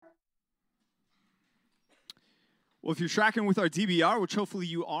Well, if you're tracking with our DBR, which hopefully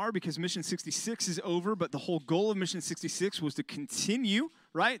you are because Mission 66 is over, but the whole goal of Mission 66 was to continue,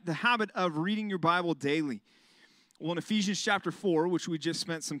 right, the habit of reading your Bible daily. Well, in Ephesians chapter 4, which we just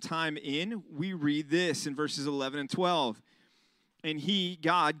spent some time in, we read this in verses 11 and 12. And he,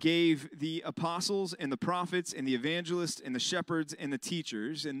 God, gave the apostles and the prophets and the evangelists and the shepherds and the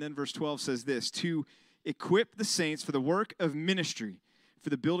teachers. And then verse 12 says this, to equip the saints for the work of ministry, for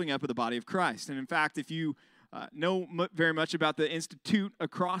the building up of the body of Christ. And in fact, if you know very much about the institute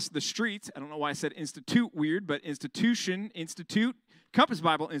across the street. I don't know why I said institute weird, but institute, Compass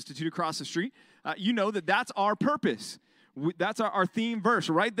Bible Institute across the street. You know that that's our purpose. That's our theme verse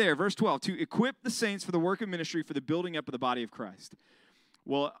right there, verse 12, to equip the saints for the work of ministry, for the building up of the body of Christ.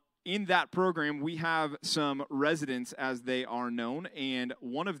 Well, in that program, we have some residents, as they are known, and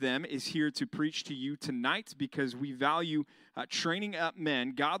one of them is here to preach to you tonight because we value training up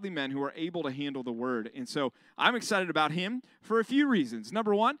men, godly men who are able to handle the word. And so I'm excited about him for a few reasons.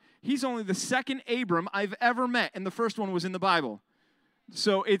 Number one, he's only the second Abram I've ever met, and the first one was in the Bible.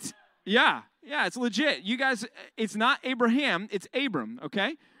 So it's legit. You guys, it's not Abraham, it's Abram,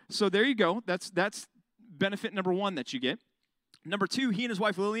 okay? So there you go. That's benefit number one that you get. Number two, he and his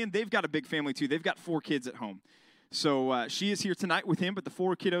wife Lillian, they've got a big family too. They've got 4 kids at home. So she is here tonight with him, but the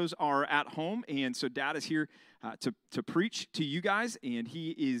 4 kiddos are at home, and so Dad is here to preach to you guys, and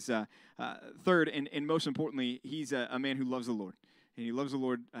he is third, and most importantly, he's a man who loves the Lord. And he loves the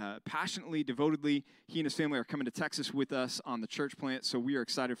Lord passionately, devotedly. He and his family are coming to Texas with us on the church plant, so we are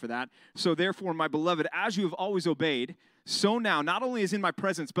excited for that. So therefore, my beloved, as you have always obeyed, so now, not only is in my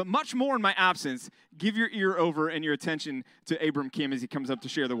presence, but much more in my absence, give your ear over and your attention to Abram Kim as he comes up to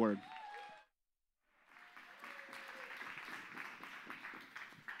share the word.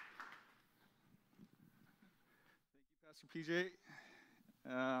 Thank you, Pastor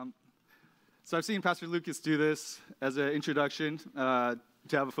PJ. So I've seen Pastor Lucas do this as an introduction to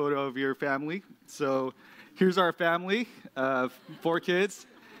have a photo of your family. So here's our family, 4 kids.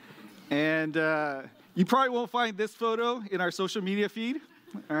 And you probably won't find this photo in our social media feed,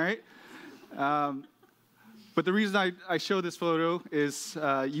 all right? But the reason I show this photo is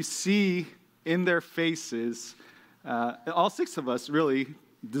you see in their faces, all 6 of us really,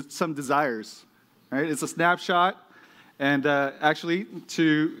 some desires, right? It's a snapshot. And actually,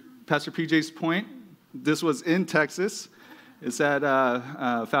 to Pastor PJ's point, this was in Texas. It's at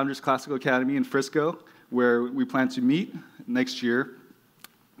Founders Classical Academy in Frisco, where we plan to meet next year.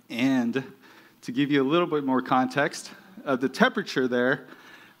 And to give you a little bit more context of the temperature there,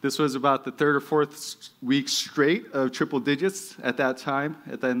 this was about the 3rd or 4th week straight of triple digits at that time,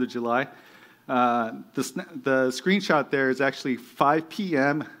 at the end of July. The screenshot there is actually 5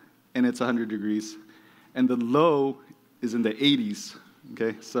 p.m. and it's 100 degrees. And the low is in the 80s.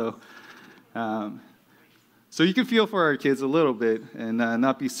 Okay, so you can feel for our kids a little bit and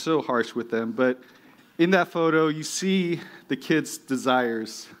not be so harsh with them. But in that photo, you see the kids'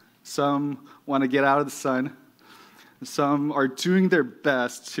 desires. Some want to get out of the sun. Some are doing their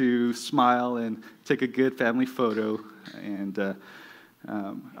best to smile and take a good family photo. And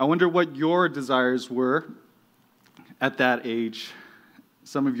I wonder what your desires were at that age.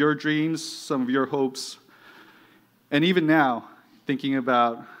 Some of your dreams, some of your hopes. And even now, thinking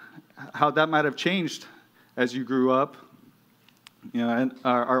about how that might have changed as you grew up. You know, and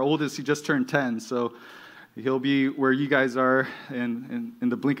our oldest, he just turned 10, so he'll be where you guys are in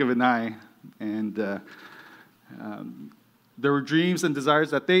the blink of an eye. And there were dreams and desires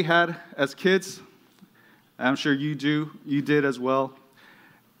that they had as kids. I'm sure you did as well.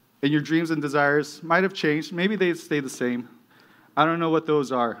 And your dreams and desires might have changed. Maybe they stay the same. I don't know what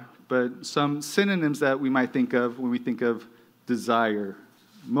those are, but some synonyms that we might think of when we think of desire,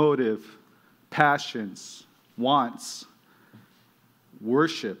 motive, passions, wants,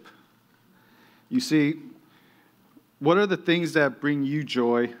 worship. You see, what are the things that bring you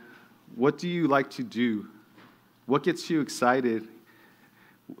joy? What do you like to do? What gets you excited?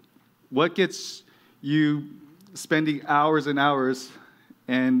 What gets you spending hours and hours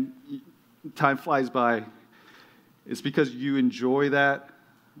and time flies by? It's because you enjoy that,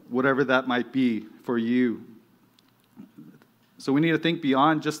 whatever that might be for you. So we need to think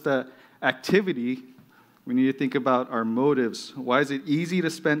beyond just the activity. We need to think about our motives. Why is it easy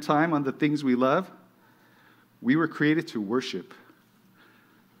to spend time on the things we love? We were created to worship.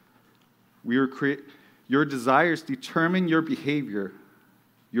 Your desires determine your behavior.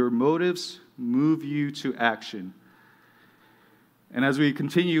 Your motives move you to action. And as we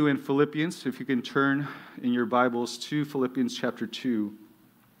continue in Philippians, if you can turn in your Bibles to Philippians chapter 2,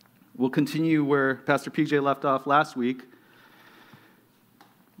 we'll continue where Pastor PJ left off last week.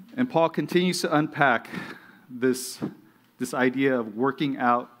 And Paul continues to unpack this idea of working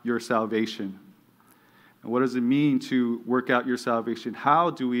out your salvation. And what does it mean to work out your salvation? How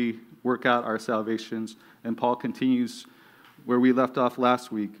do we work out our salvations? And Paul continues where we left off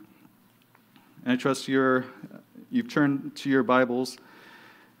last week. And I trust you've turned to your Bibles.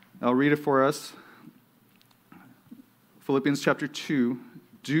 I'll read it for us. Philippians chapter 2,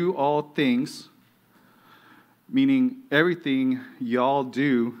 do all things, meaning everything y'all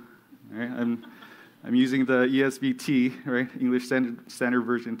do. Right? I'm using the ESVT, right? English Standard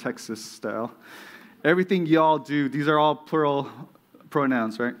Version, Texas style. Everything y'all do, these are all plural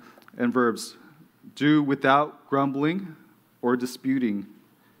pronouns, right? And verbs. Do without grumbling or disputing.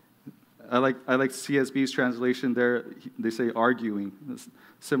 I like CSB's translation there. They say arguing.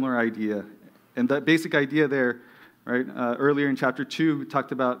 Similar idea. And that basic idea there, right? Earlier in chapter 2, we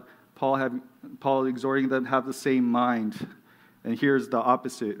talked about Paul exhorting them to have the same mind. And here's the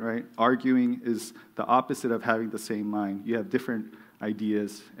opposite, right? Arguing is the opposite of having the same mind. You have different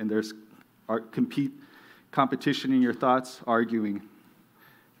ideas, and there's competition in your thoughts, arguing.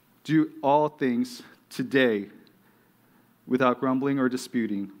 Do all things today without grumbling or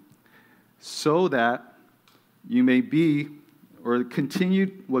disputing, so that you may be, or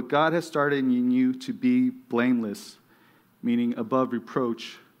continue what God has started in you to be blameless, meaning above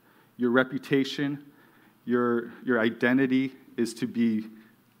reproach. Your reputation, your identity is to be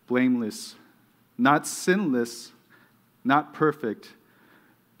blameless, not sinless, not perfect,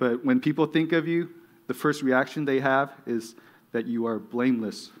 but when people think of you, the first reaction they have is that you are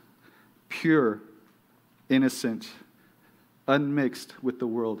blameless, pure, innocent, unmixed with the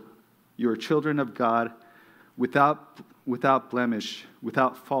world. You are children of God without blemish,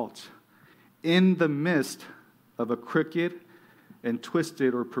 without fault, in the midst of a crooked and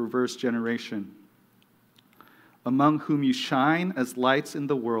twisted or perverse generation, among whom you shine as lights in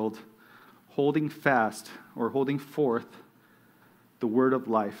the world, holding fast or holding forth the word of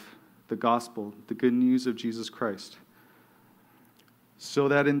life, the gospel, the good news of Jesus Christ, so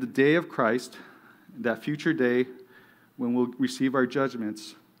that in the day of Christ, that future day when we'll receive our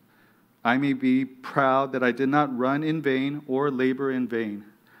judgments, I may be proud that I did not run in vain or labor in vain.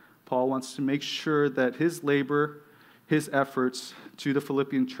 Paul wants to make sure that his labor, his efforts to the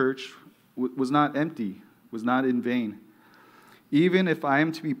Philippian church was not empty, was not in vain. Even if I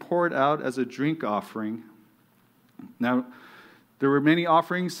am to be poured out as a drink offering. Now, there were many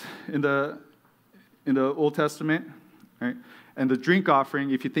offerings in the Old Testament, right? And the drink offering,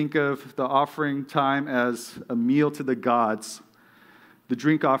 if you think of the offering time as a meal to the gods, the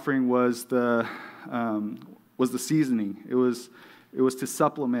drink offering was the seasoning. It was to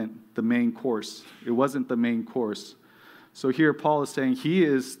supplement the main course. It wasn't the main course. So here Paul is saying he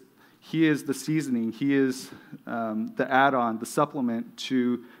is the seasoning. He is the add-on, the supplement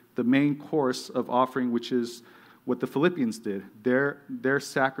to the main course of offering, which is what the Philippians did. Their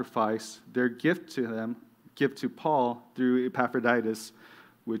sacrifice, their gift to Paul through Epaphroditus,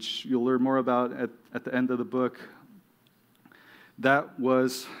 which you'll learn more about at the end of the book. That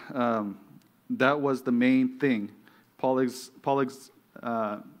was the main thing. Paul is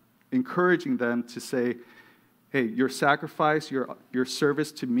encouraging them to say, hey, your sacrifice, your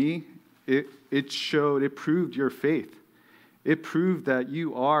service to me, it proved your faith. It proved that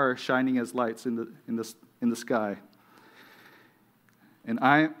you are shining as lights in the sky. And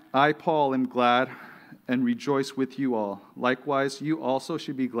I, Paul, am glad and rejoice with you all. Likewise, you also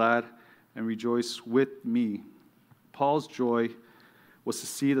should be glad and rejoice with me. Paul's joy was to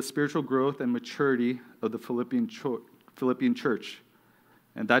see the spiritual growth and maturity of the Philippian church.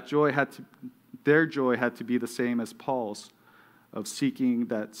 And their joy had to be the same as Paul's, of seeking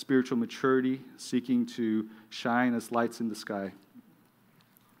that spiritual maturity, seeking to shine as lights in the sky,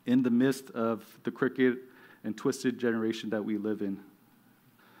 in the midst of the crooked and twisted generation that we live in.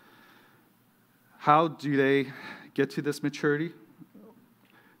 How do they get to this maturity?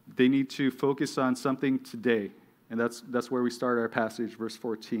 They need to focus on something today. And that's where we start our passage, verse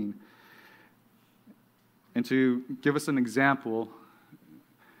 14. And to give us an example,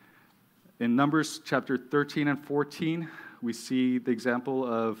 in Numbers chapter 13 and 14, we see the example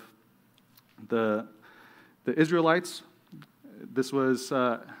of the Israelites. This was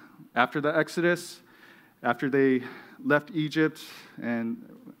after the Exodus, after they left Egypt, and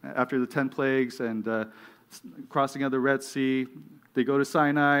after the 10 plagues and crossing of the Red Sea. They go to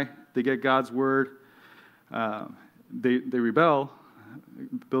Sinai, they get God's word, they rebel,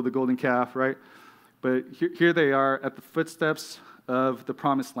 build the golden calf, right? But here they are at the footsteps of the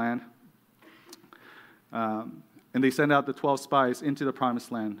promised land. And they send out the 12 spies into the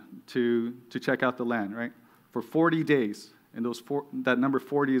promised land to check out the land, right? For 40 days. And that number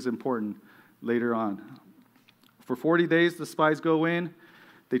 40 is important later on. For 40 days, the spies go in,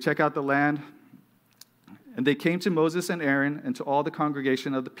 they check out the land, and they came to Moses and Aaron and to all the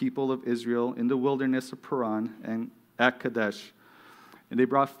congregation of the people of Israel in the wilderness of Paran and at Kadesh. And they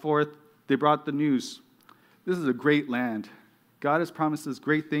brought the news. This is a great land. God has promised us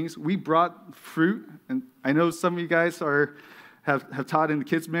great things. We brought fruit, and I know some of you guys have taught in the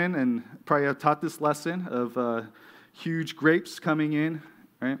kids' men and probably have taught this lesson of huge grapes coming in,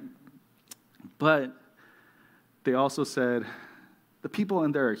 right? But they also said, the people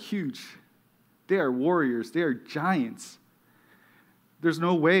in there are huge. They are warriors. They are giants. There's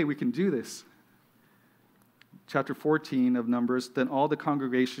no way we can do this. Chapter 14 of Numbers, then all the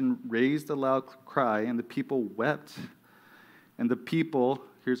congregation raised a loud cry, and the people wept. And the people,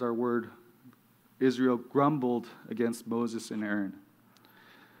 here's our word, Israel grumbled against Moses and Aaron.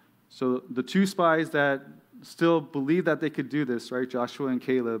 So the two spies that still believed that they could do this, right, Joshua and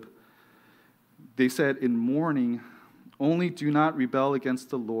Caleb, they said in mourning, only do not rebel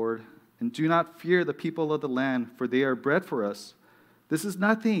against the Lord, and do not fear the people of the land, for they are bread for us. This is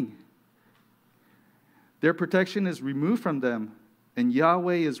nothing. Their protection is removed from them, and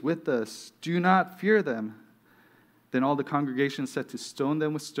Yahweh is with us. Do not fear them. Then all the congregation set to stone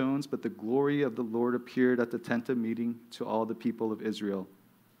them with stones, but the glory of the Lord appeared at the tent of meeting to all the people of Israel.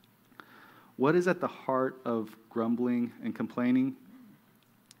 What is at the heart of grumbling and complaining?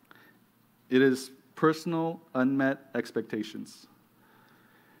 It is personal, unmet expectations.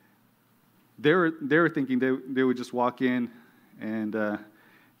 They were thinking they would just walk in and it'd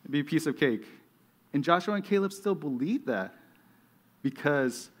be a piece of cake. And Joshua and Caleb still believed that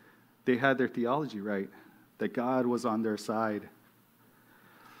because they had their theology right, that God was on their side.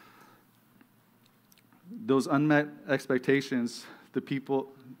 Those unmet expectations, the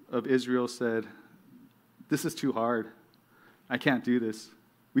people of Israel said, this is too hard. I can't do this.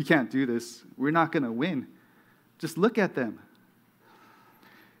 We can't do this. We're not going to win. Just look at them.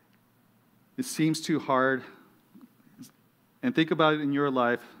 It seems too hard. And think about it in your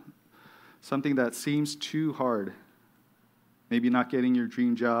life, something that seems too hard. Maybe not getting your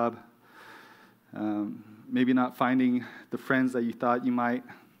dream job. Maybe not finding the friends that you thought you might.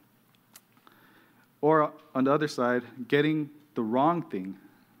 Or on the other side, getting the wrong thing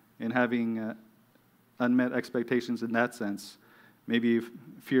and having unmet expectations in that sense. Maybe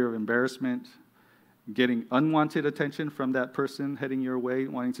fear of embarrassment, getting unwanted attention from that person heading your way,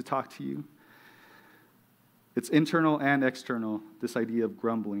 wanting to talk to you. It's internal and external, this idea of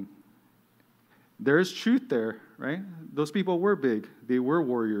grumbling. There is truth there, right? Those people were big. They were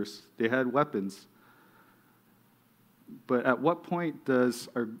warriors. They had weapons. But at what point does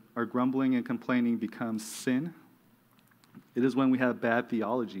our grumbling and complaining become sin? It is when we have bad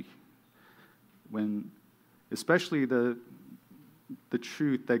theology. When, especially the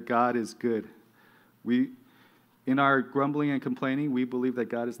truth that God is good. In our grumbling and complaining, we believe that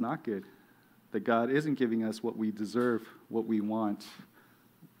God is not good. That God isn't giving us what we deserve, what we want,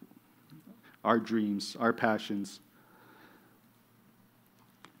 our dreams, our passions.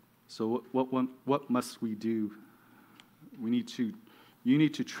 So what must we do? You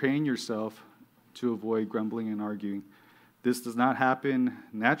need to train yourself to avoid grumbling and arguing. This does not happen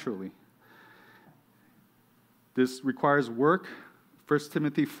naturally. This requires work. 1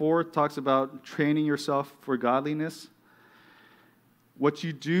 Timothy 4 talks about training yourself for godliness. What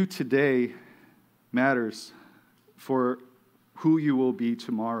you do today matters for who you will be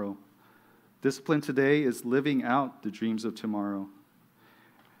tomorrow. Discipline today is living out the dreams of tomorrow.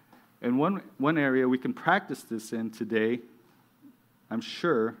 And one area we can practice this in today, I'm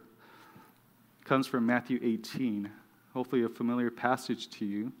sure, comes from Matthew 18, hopefully a familiar passage to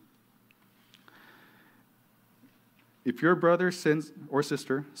you. If your brother sins or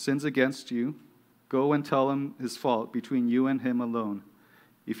sister sins against you, go and tell him his fault between you and him alone.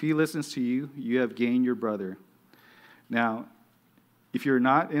 If he listens to you, you have gained your brother. Now, if you're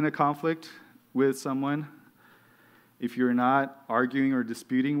not in a conflict with someone, if you're not arguing or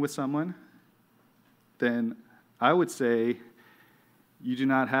disputing with someone, then I would say you do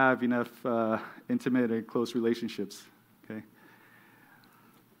not have enough intimate and close relationships, okay?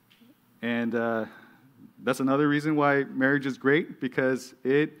 And that's another reason why marriage is great, because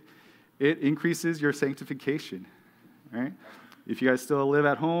it increases your sanctification, right? If you guys still live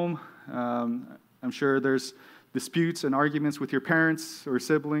at home, I'm sure there's disputes and arguments with your parents or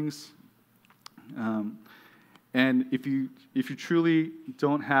siblings. And if you truly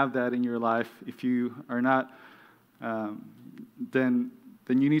don't have that in your life, if you are not, then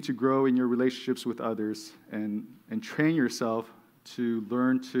you need to grow in your relationships with others and train yourself to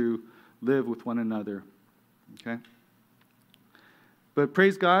learn to live with one another. Okay? But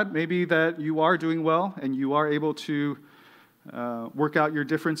praise God, maybe that you are doing well and you are able to work out your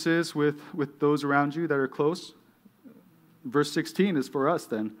differences with those around you that are close. Verse 16 is for us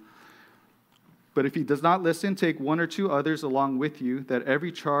then. But if he does not listen, take one or two others along with you, that every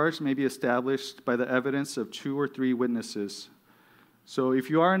charge may be established by the evidence of 2 or 3 witnesses. So if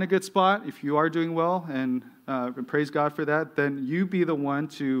you are in a good spot, if you are doing well, and praise God for that, then you be the one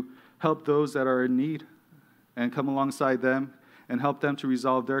to help those that are in need and come alongside them and help them to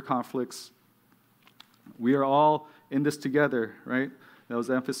resolve their conflicts. We are all in this together, right? That was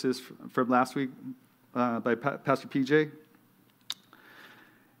the emphasis from last week by Pastor PJ.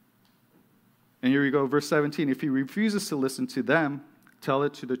 And here we go, verse 17. If he refuses to listen to them, tell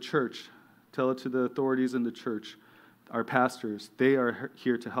it to the church. Tell it to the authorities in the church, our pastors. They are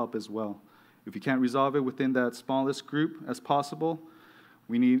here to help as well. If you can't resolve it within that smallest group as possible,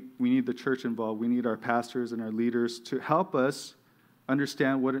 we need the church involved. We need our pastors and our leaders to help us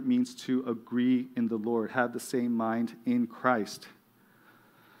understand what it means to agree in the Lord, have the same mind in Christ.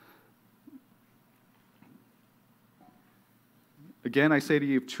 Again, I say to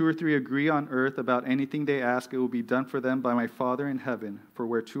you, if 2 or 3 agree on earth about anything they ask, it will be done for them by my Father in heaven. For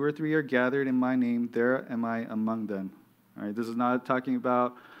where 2 or 3 are gathered in my name, there am I among them. All right, this is not talking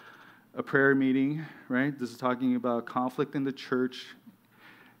about a prayer meeting, right? This is talking about conflict in the church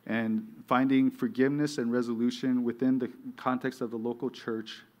and finding forgiveness and resolution within the context of the local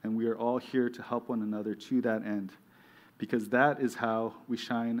church. And we are all here to help one another to that end, because that is how we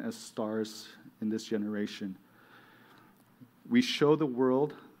shine as stars in this generation. We show the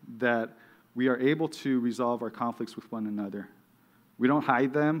world that we are able to resolve our conflicts with one another. We don't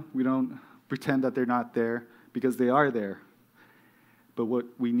hide them. We don't pretend that they're not there, because they are there. But what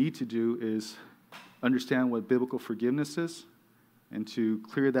we need to do is understand what biblical forgiveness is and to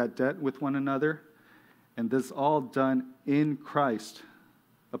clear that debt with one another. And this is all done in Christ.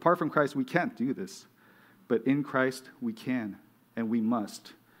 Apart from Christ, we can't do this. But in Christ, we can and we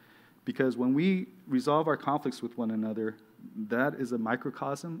must. Because when we resolve our conflicts with one another, that is a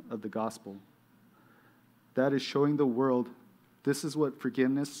microcosm of the gospel. That is showing the world this is what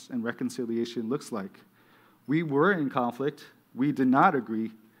forgiveness and reconciliation looks like. We were in conflict. We did not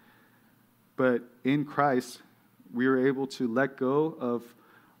agree. But in Christ, we were able to let go of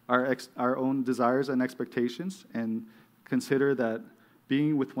our own desires and expectations and consider that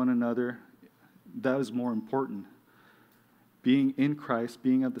being with one another, that is more important. Being in Christ,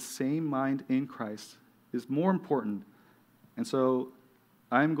 being of the same mind in Christ is more important. And so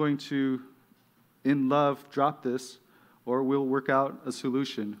I'm going to, in love, drop this, or we'll work out a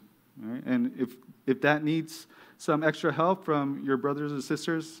solution. Right? And if that needs some extra help from your brothers and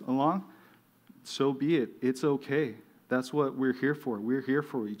sisters along, so be it. It's okay. That's what we're here for. We're here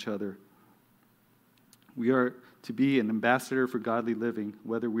for each other. We are to be an ambassador for godly living,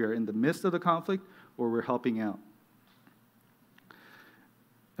 whether we are in the midst of the conflict or we're helping out.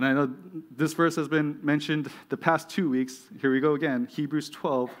 And I know this verse has been mentioned the past 2 weeks. Here we go again, Hebrews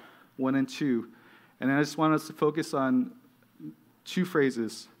 12, 1 and 2. And I just want us to focus on 2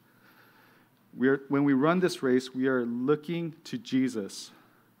 phrases. When we run this race, we are looking to Jesus.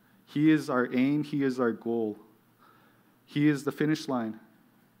 He is our aim. He is our goal. He is the finish line.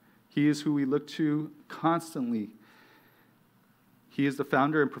 He is who we look to constantly. He is the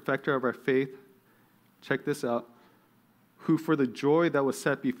founder and perfecter of our faith. Check this out. Who for the joy that was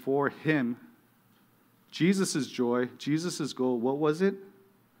set before him, Jesus' joy, Jesus' goal, what was it?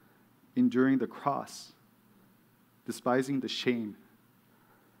 Enduring the cross, despising the shame.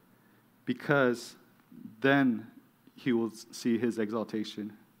 Because then he will see his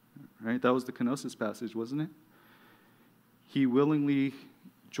exaltation. Right? That was the kenosis passage, wasn't it? He willingly,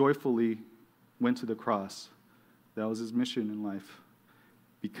 joyfully went to the cross. That was his mission in life.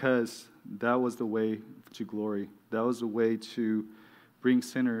 Because that was the way to glory. That was the way to bring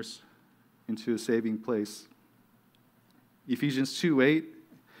sinners into a saving place. Ephesians 2:8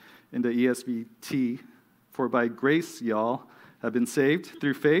 in the ESV, for by grace y'all have been saved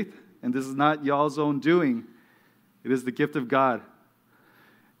through faith, and this is not y'all's own doing. It is the gift of God.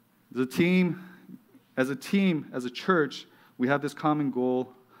 As a team, as a church, we have this common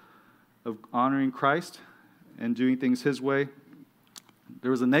goal of honoring Christ and doing things his way.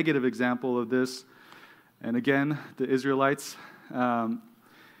 There was a negative example of this. And again, the Israelites,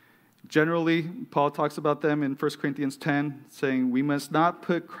 generally, Paul talks about them in 1 Corinthians 10, saying, we must not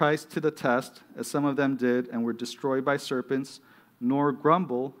put Christ to the test, as some of them did, and were destroyed by serpents, nor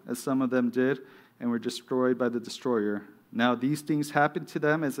grumble, as some of them did, and were destroyed by the destroyer. Now these things happened to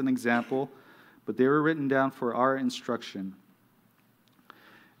them as an example, but they were written down for our instruction.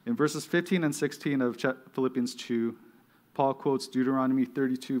 In verses 15 and 16 of Philippians 2, Paul quotes Deuteronomy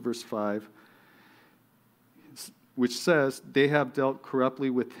 32, verse 5, which says, they have dealt corruptly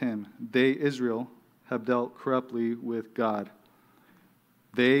with him. They, Israel, have dealt corruptly with God.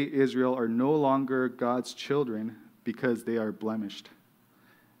 They, Israel, are no longer God's children because they are blemished.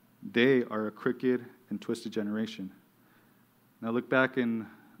 They are a crooked and twisted generation. Now look back in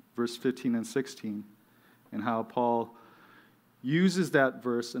verse 15 and 16 and how Paul uses that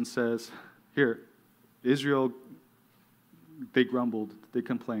verse and says, here, Israel, they grumbled, they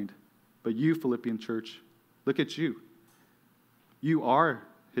complained. But you, Philippian church, look at you. You are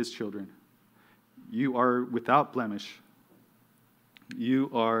his children. You are without blemish. You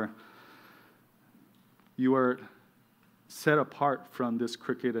are set apart from this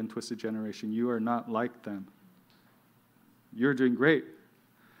crooked and twisted generation. You are not like them. You're doing great.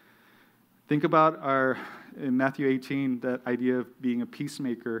 Think about in Matthew 18, that idea of being a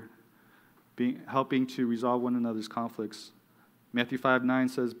peacemaker, helping to resolve one another's conflicts. Matthew 5:9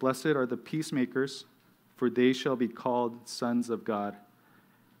 says, blessed are the peacemakers, for they shall be called sons of God.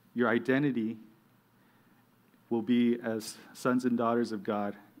 Your identity will be as sons and daughters of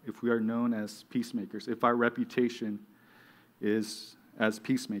God if we are known as peacemakers, if our reputation is as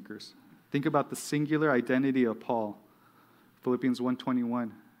peacemakers. Think about the singular identity of Paul, Philippians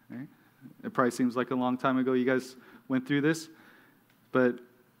 1:21. Right? It probably seems like a long time ago you guys went through this, but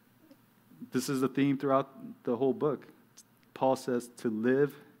this is the theme throughout the whole book. Paul says, to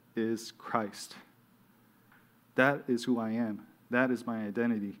live is Christ. That is who I am. That is my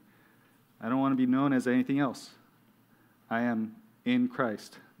identity. I don't want to be known as anything else. I am in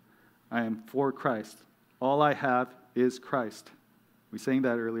Christ. I am for Christ. All I have is Christ. We sang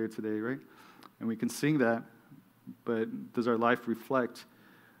that earlier today, right? And we can sing that, but does our life reflect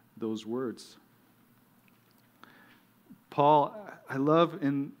those words? Paul, I love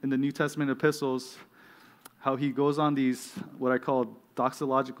in the New Testament epistles how he goes on these, what I call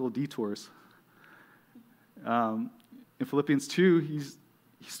doxological detours. In Philippians 2, he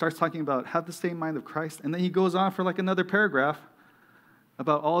starts talking about have the same mind of Christ, and then he goes on for like another paragraph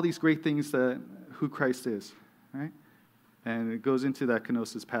about all these great things who Christ is, right? And it goes into that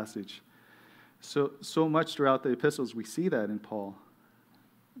kenosis passage. So much throughout the epistles, we see that in Paul.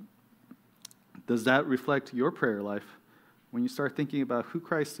 Does that reflect your prayer life? When you start thinking about who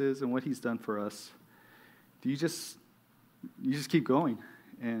Christ is and what he's done for us, do you just keep going?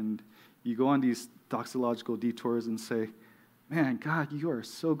 And you go on these doxological detours and say, man, God, you are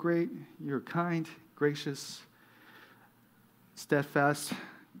so great. You're kind, gracious, steadfast,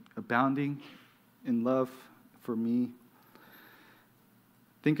 abounding in love for me.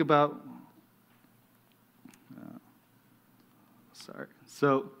 Think about,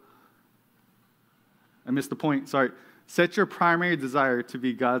 I missed the point, sorry. Set your primary desire to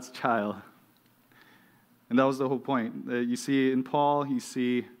be God's child. And that was the whole point. You see in Paul, you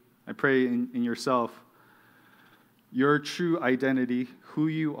see, I pray in yourself, your true identity, who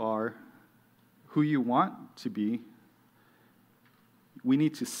you are, who you want to be. We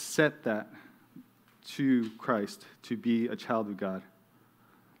need to set that to Christ to be a child of God.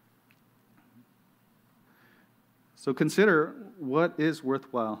 So consider what is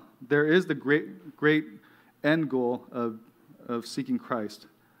worthwhile. There is the great end goal of seeking Christ.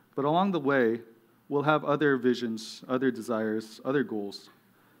 But along the way, we'll have other visions, other desires, other goals.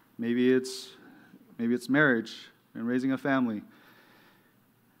 Maybe it's marriage and raising a family.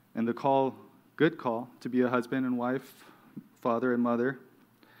 And the good call to be a husband and wife, father and mother.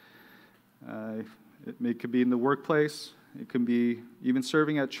 It could be in the workplace. It can be even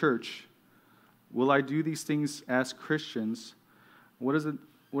serving at church. Will I do these things as Christians? What does it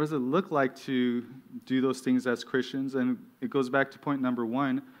look like to do those things as Christians? And it goes back to point number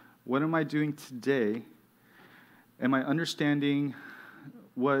 1. What am I doing today? Am I understanding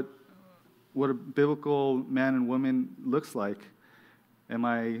what a biblical man and woman looks like? Am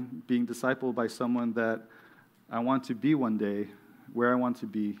I being discipled by someone that I want to be one day, where I want to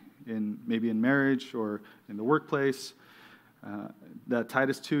be, maybe in marriage or in the workplace? That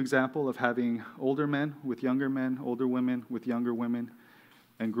Titus 2 example of having older men with younger men, older women with younger women,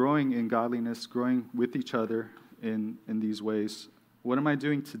 and growing in godliness, growing with each other in these ways. What am I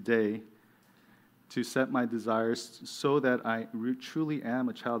doing today to set my desires so that I truly am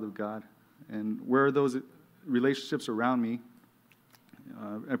a child of God? And where are those relationships around me?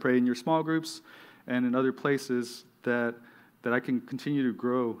 I pray in your small groups and in other places that I can continue to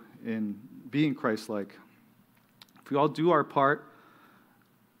grow in being Christ-like. If we all do our part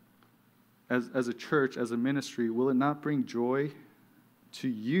as a church, as a ministry, will it not bring joy to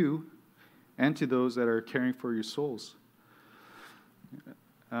you and to those that are caring for your souls?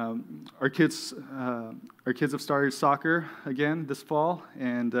 Our kids have started soccer again this fall,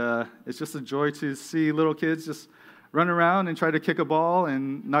 and it's just a joy to see little kids just run around and try to kick a ball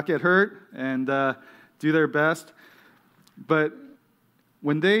and not get hurt and do their best. But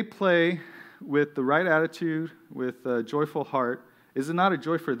when they play with the right attitude, with a joyful heart, is it not a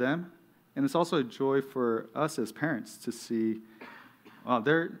joy for them? And it's also a joy for us as parents to see,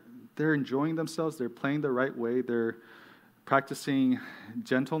 they're enjoying themselves, they're playing the right way, they're practicing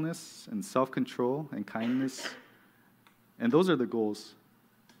gentleness and self-control and kindness. And those are the goals,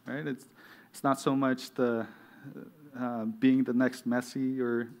 right? It's not so much the being the next Messi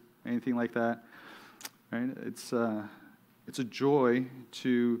or anything like that, right? It's a joy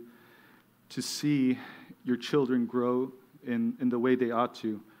to see your children grow in the way they ought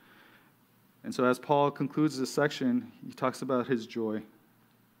to. And so as Paul concludes this section, he talks about his joy.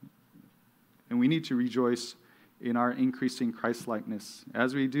 And we need to rejoice in our increasing Christ-likeness.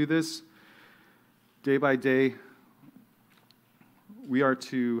 As we do this, day by day, we are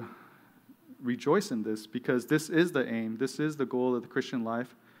to rejoice in this because this is the aim, this is the goal of the Christian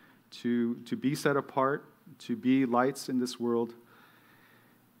life, to be set apart, to be lights in this world.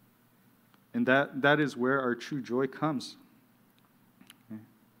 And that is where our true joy comes. Okay.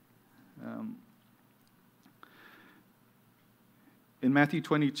 In Matthew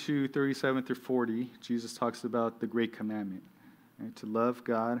 22, 37 through 40, Jesus talks about the great commandment, right, to love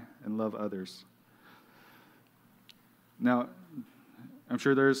God and love others. Now, I'm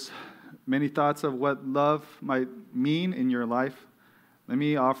sure there's many thoughts of what love might mean in your life. Let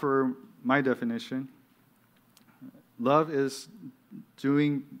me offer my definition. Love is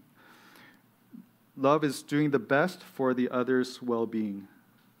doing the best for the other's well-being.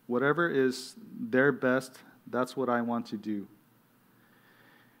 Whatever is their best, that's what I want to do.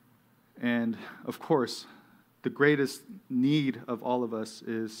 And, of course, the greatest need of all of us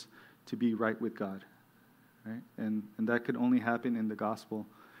is to be right with God, right? And that could only happen in the gospel.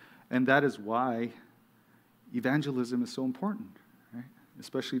 And that is why evangelism is so important, right?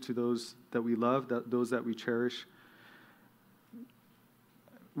 Especially to those that we love, those that we cherish.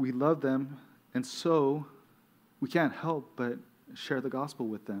 We love them, and so we can't help but share the gospel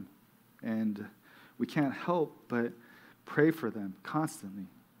with them. And we can't help but pray for them constantly.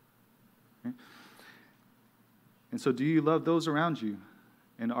 Okay? And so do you love those around you?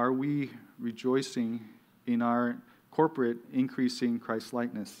 And are we rejoicing in our corporate increasing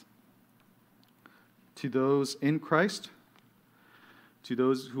Christ-likeness? To those in Christ, to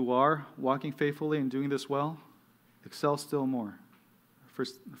those who are walking faithfully and doing this well, excel still more. 1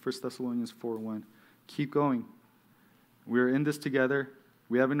 Thessalonians 4:1. Keep going. We're in this together.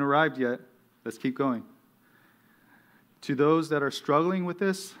 We haven't arrived yet. Let's keep going. To those that are struggling with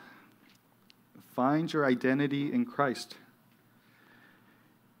this, find your identity in Christ.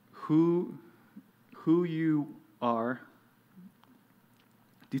 Who you are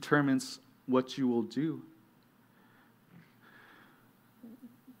determines what you will do.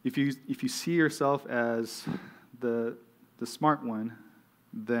 If you see yourself as the smart one,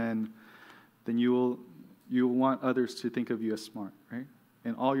 then you will want others to think of you as smart, right?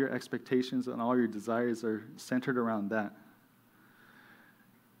 And all your expectations and all your desires are centered around that.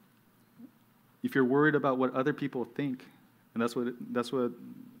 If you're worried about what other people think, and that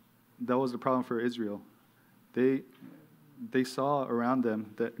was the problem for Israel. They saw around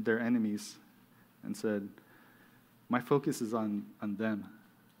them their enemies and said, my focus is on them.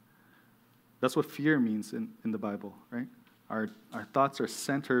 That's what fear means in the Bible, right? Our thoughts are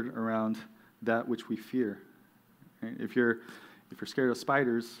centered around that which we fear. Right? If you're scared of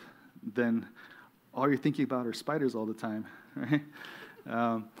spiders, then all you're thinking about are spiders all the time, right?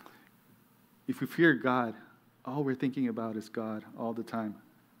 If we fear God, all we're thinking about is God all the time.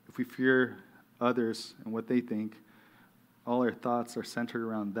 If we fear others and what they think, all our thoughts are centered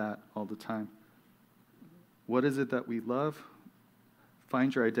around that all the time. What is it that we love?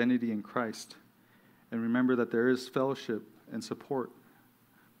 Find your identity in Christ. And remember that there is fellowship and support.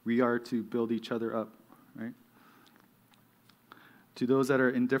 We are to build each other up, right? To those that are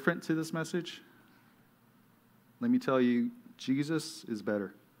indifferent to this message, let me tell you, Jesus is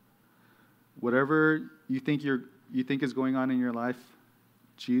better. Whatever you think is going on in your life,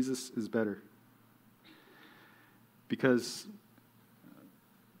 Jesus is better. Because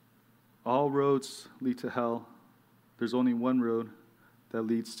all roads lead to hell. There's only one road that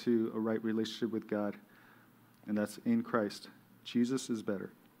leads to a right relationship with God, and that's in Christ. Jesus is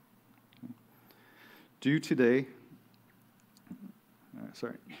better. Do today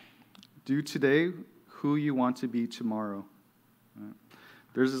who you want to be tomorrow.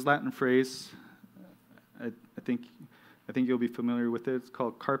 There's this Latin phrase, I think I think you'll be familiar with it. It's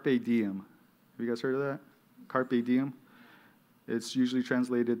called Carpe Diem. Have you guys heard of that? Carpe Diem. It's usually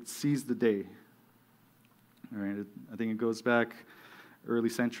translated, seize the day. All right, I think it goes back early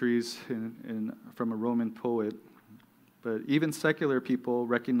centuries from a Roman poet. But even secular people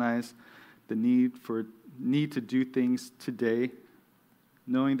recognize the need to do things today,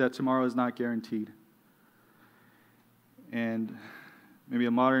 knowing that tomorrow is not guaranteed. And maybe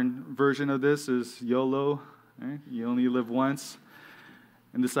a modern version of this is YOLO, right? You only live once.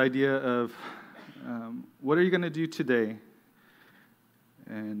 And this idea of what are you going to do today?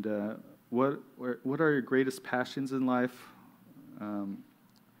 And what are your greatest passions in life?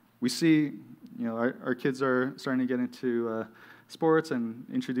 We see, our kids are starting to get into sports and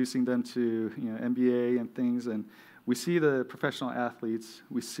introducing them to, NBA and things. And we see the professional athletes.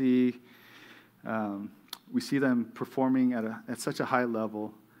 We see them performing at such a high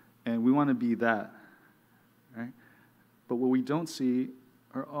level, and we want to be that, right? But what we don't see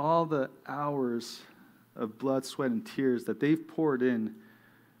are all the hours of blood, sweat, and tears that they've poured in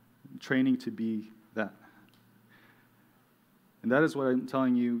training to be that. And that is what I'm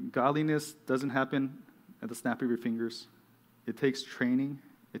telling you. Godliness doesn't happen at the snap of your fingers. It takes training.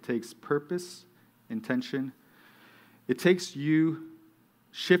 It takes purpose, intention. It takes you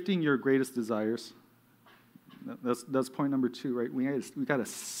shifting your greatest desires. That's point number 2, right? We got to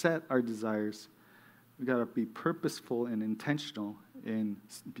set our desires. We got to be purposeful and intentional in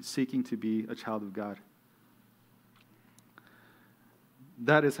seeking to be a child of God.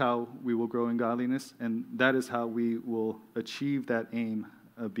 That is how we will grow in godliness, and that is how we will achieve that aim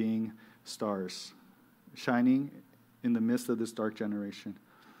of being stars, shining in the midst of this dark generation.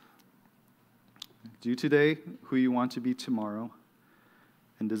 Do today who you want to be tomorrow,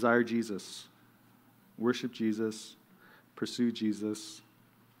 and desire Jesus. Worship Jesus, pursue Jesus,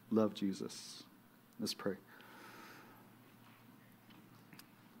 love Jesus. Let's pray.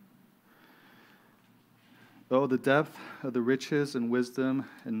 Oh, the depth of the riches and wisdom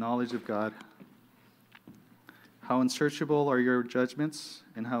and knowledge of God. How unsearchable are your judgments,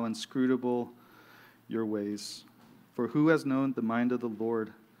 and how inscrutable your ways. For who has known the mind of the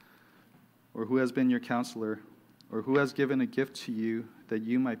Lord, or who has been your counselor, or who has given a gift to you that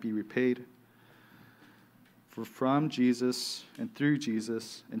you might be repaid? For from Jesus, and through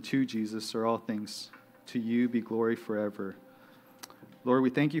Jesus, and to Jesus are all things. To you be glory forever. Lord,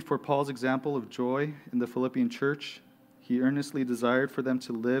 we thank you for Paul's example of joy in the Philippian church. He earnestly desired for them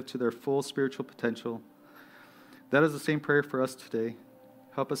to live to their full spiritual potential. That is the same prayer for us today.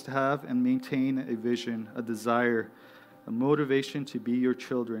 Help us to have and maintain a vision, a desire, a motivation to be your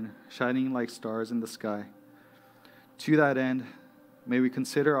children, shining like stars in the sky. To that end, may we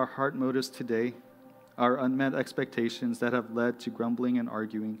consider our heart motives today, our unmet expectations that have led to grumbling and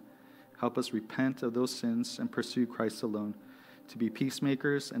arguing. Help us repent of those sins and pursue Christ alone, to be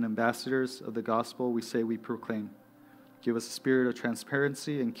peacemakers and ambassadors of the gospel we say we proclaim. Give us a spirit of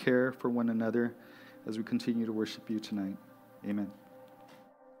transparency and care for one another as we continue to worship you tonight. Amen.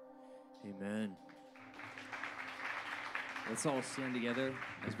 Amen. Let's all stand together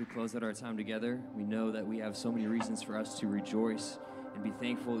as we close out our time together. We know that we have so many reasons for us to rejoice and be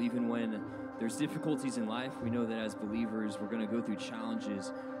thankful even when there's difficulties in life. We know that as believers, we're going to go through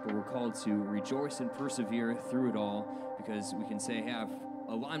challenges, but we're called to rejoice and persevere through it all, because we can say, hey, I've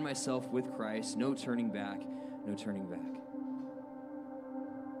aligned myself with Christ, no turning back, no turning back.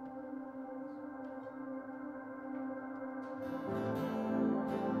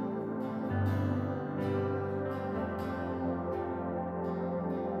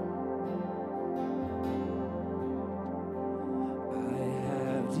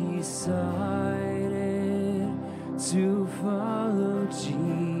 Decided to follow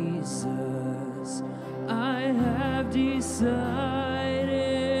Jesus. I have decided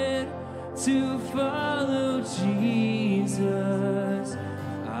to follow Jesus.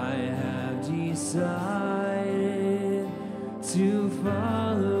 I have decided to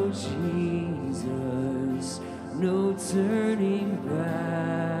follow Jesus. No turning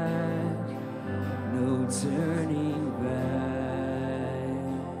back, no turning back.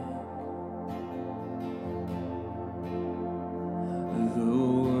 The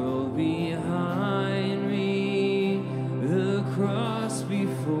world behind me, the cross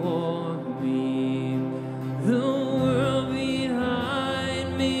before me. The world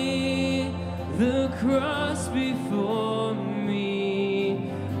behind me, the cross before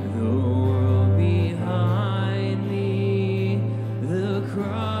me. The world behind me, the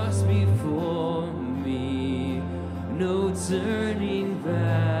cross before me. No turning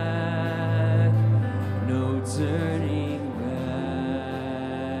back, no turning back.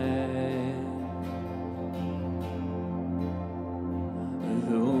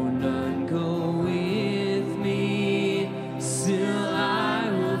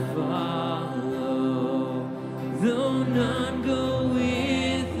 none go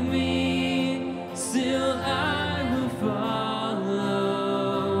with me, still I will follow.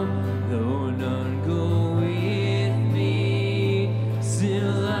 Though none go with me,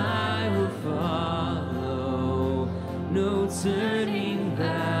 still I will follow. No turning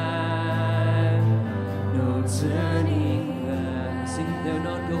back, no turning back. Sing it there,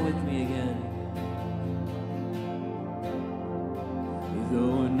 none go with me again.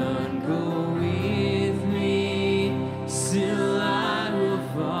 Though none go with me, still I will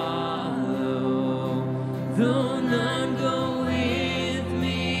follow. Though none go with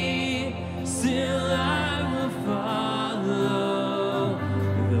me, still I will follow.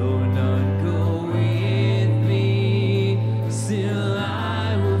 Though none go with me, still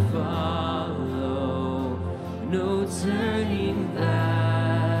I will follow. No turning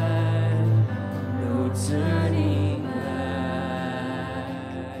back, no turning back.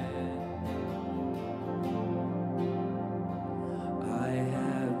 I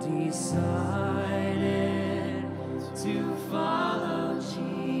have decided to follow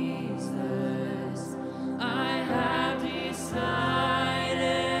Jesus. I have decided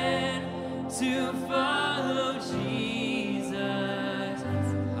to follow Jesus.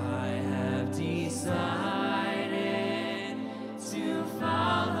 I have decided to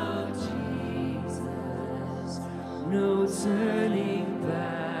follow Jesus. No turning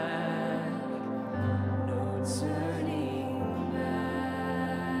back, no turning back.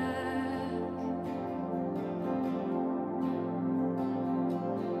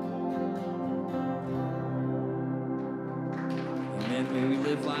 Amen. May we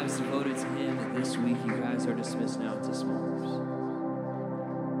live lives devoted to Him. This week, you guys are dismissed now to small groups.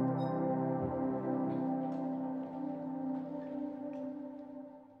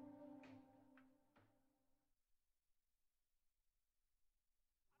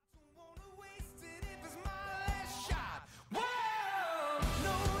 Don't wanna waste it if it's my last shot. Whoa,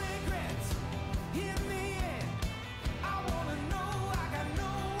 no regrets in the end. I wanna know, I got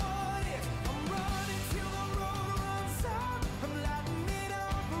no what if. I'm running till the road runs out. I'm lighting it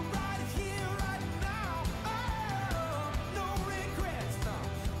up right here, right now. Oh, no regrets, no.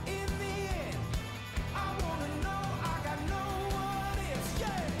 In the end, I wanna know, I got no what ifs.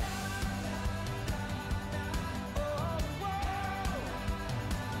 Yeah. Oh, whoa.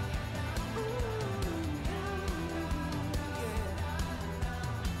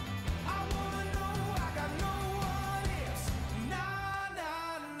 I wanna know, I got no what ifs. Nah,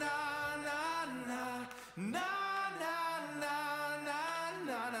 nah, nah, nah, nah. Nah, nah, nah, nah, nah,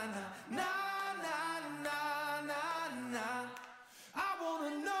 nah, nah. Nah, nah, nah, nah, nah. I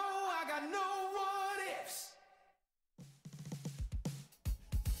wanna know, I got no what ifs.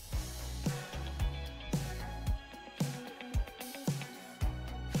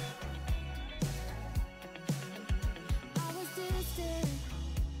 I was distant,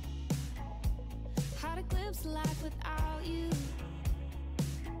 had a glimpse of life without you.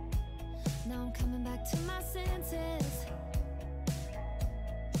 Now I'm coming back to my senses.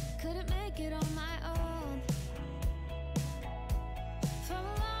 Couldn't make it on my own. From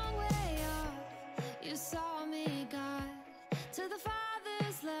a long way off, you saw me, God. To the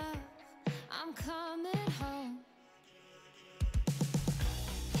Father's love, I'm coming home.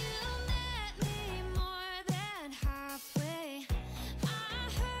 You met me more than halfway. I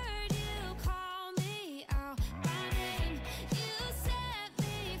heard you call me out by name. You set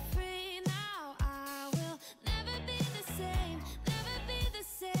me free. Now I will never be the same, never be the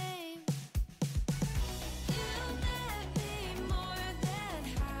same. You met me more than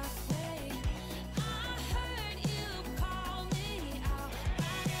halfway. I heard you call me out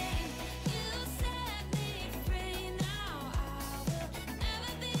by name. You set me free. Now I will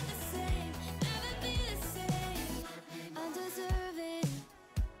never be the same, never be the same. Undeserving,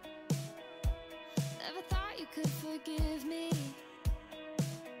 never thought you could forgive me.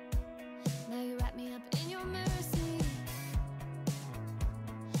 Now you wrap me up in your mercy,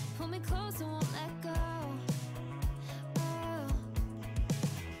 pull me close and won't let go.